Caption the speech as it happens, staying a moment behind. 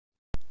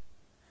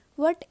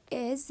What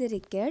is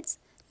rickets?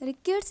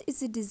 Rickets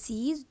is a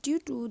disease due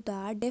to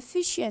the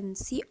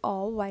deficiency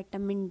of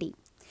vitamin D.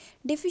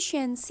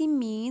 Deficiency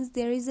means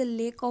there is a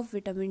lack of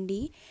vitamin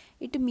D.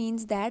 It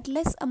means that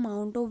less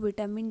amount of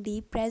vitamin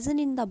D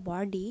present in the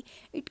body.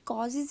 It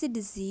causes a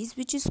disease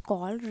which is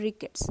called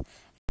rickets.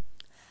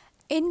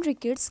 In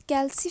rickets,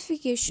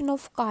 calcification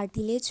of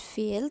cartilage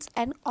fails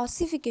and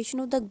ossification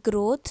of the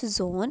growth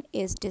zone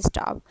is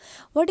disturbed.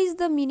 What is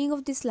the meaning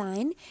of this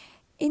line?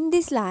 In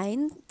this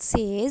line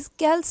says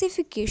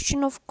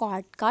calcification of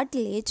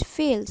cartilage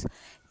fails.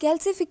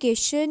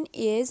 Calcification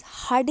is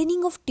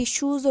hardening of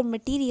tissues or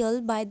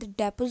material by the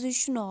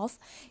deposition of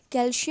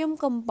calcium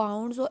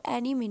compounds or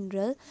any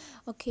mineral.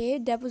 Okay,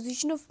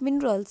 deposition of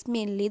minerals,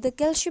 mainly the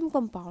calcium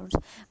compounds.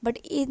 But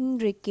in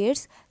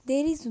rickets,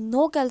 there is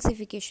no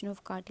calcification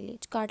of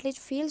cartilage. Cartilage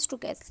fails to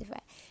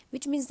calcify,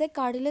 which means that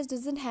cartilage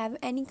doesn't have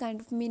any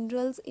kind of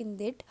minerals in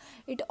it.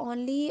 It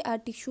only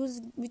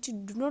tissues which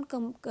do not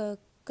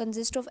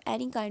consist of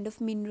any kind of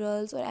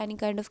minerals or any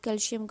kind of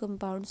calcium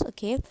compounds.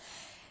 Okay,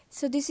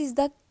 so this is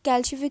the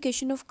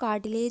calcification of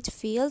cartilage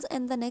fails,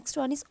 and the next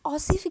one is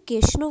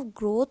ossification of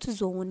growth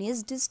zone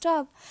is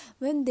disturbed.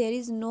 When there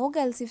is no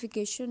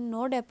calcification,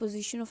 no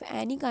deposition of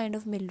any kind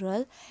of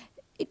mineral,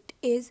 it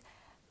is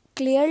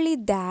clearly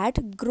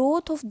that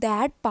growth of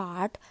that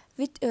part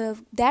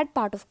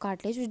of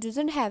cartilage which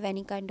doesn't have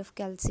any kind of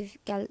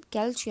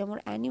calcium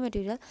or any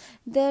material,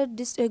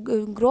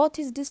 the growth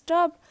is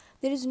disturbed.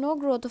 There is no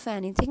growth of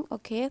anything.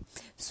 Okay,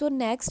 so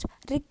next,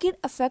 ricket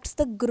affects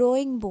the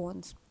growing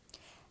bones.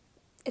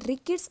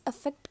 Rickets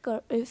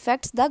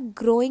affects the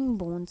growing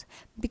bones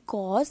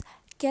because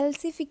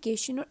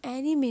calcification or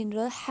any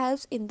mineral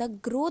helps in the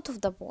growth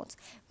of the bones.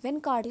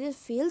 When cartilage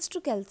fails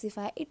to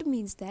calcify, it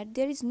means that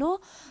there is no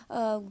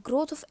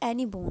growth of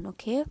any bone.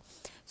 Okay,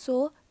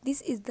 so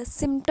this is the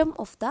symptom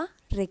of the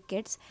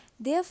rickets.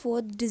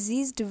 Therefore, the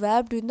disease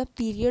developed during the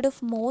period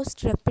of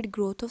most rapid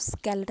growth of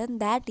skeleton,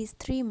 that is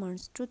 3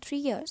 months to 3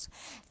 years.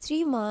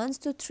 3 months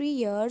to 3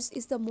 years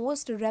is the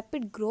most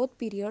rapid growth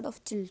period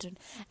of children.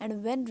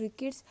 And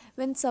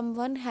when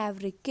someone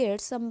have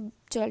rickets, some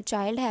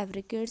child have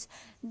rickets,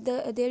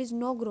 there is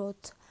no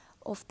growth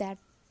of that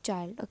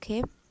child.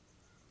 Okay,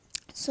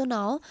 so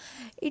now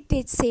it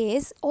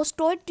says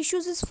osteoid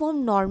tissues is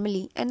formed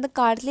normally and the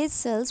cartilage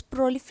cells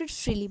proliferate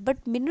freely,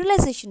 but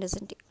mineralization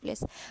doesn't take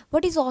place.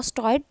 What is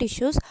osteoid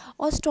tissues?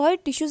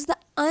 Osteoid tissues is the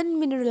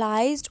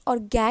unmineralized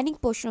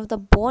organic portion of the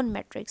bone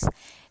matrix,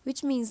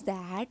 which means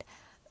that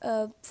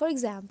for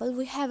example,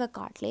 we have a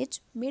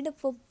cartilage made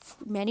up of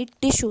many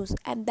tissues,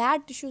 and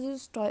that tissues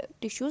is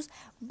tissues,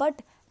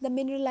 but the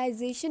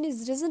mineralization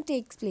doesn't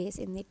take place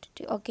in it.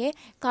 Okay,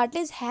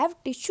 cartilage have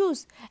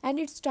tissues and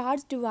it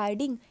starts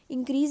dividing,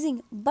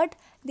 increasing, but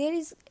there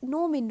is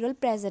no mineral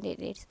present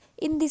in it.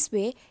 In this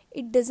way,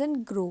 it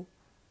doesn't grow.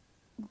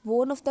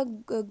 Bone of the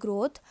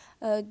growth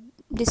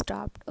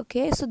disturbed.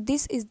 Okay, so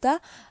this is the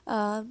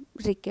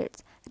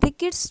rickets.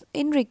 Rickets,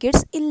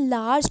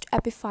 enlarged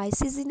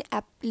epiphyses in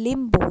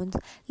limb bones.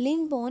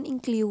 Limb bone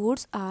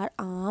includes our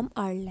arm,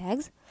 our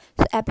legs.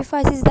 So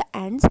epiphysis is the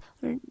ends.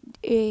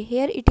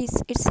 Here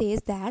it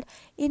says that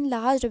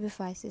enlarged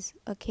epiphysis.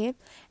 Okay,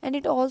 and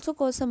it also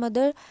causes some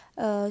other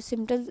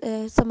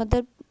symptoms, some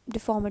other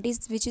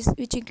deformities, which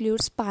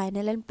includes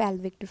spinal and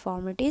pelvic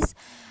deformities.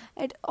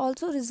 It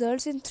also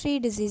results in 3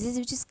 diseases,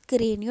 which is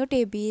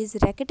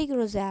craniotabes, racketic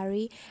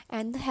rosary,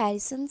 and the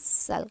Harrison's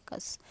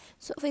sulcus.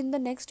 So in the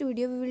next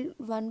video, we will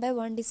one by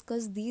one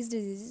discuss these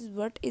diseases.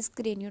 What is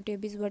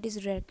craniotabes, what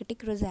is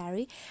racketic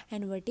rosary,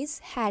 and what is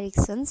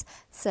Harrison's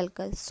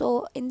sulcus.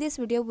 So in this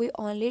video, we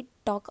only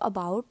talk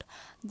about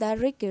the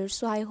rickets.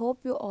 So I hope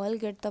you all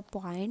get the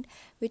point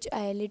which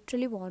I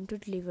literally want to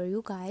deliver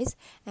you guys.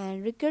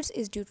 And rickets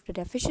is due to the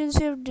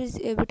deficiency of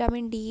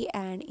vitamin D,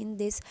 and in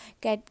this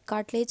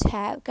cartilage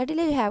have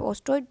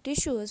osteoid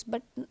tissues,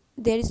 but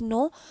there is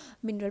no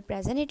mineral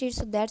present in it,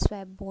 so that's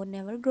why bone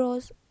never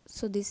grows.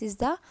 So this is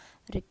the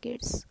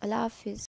rickets. Allah Hafiz.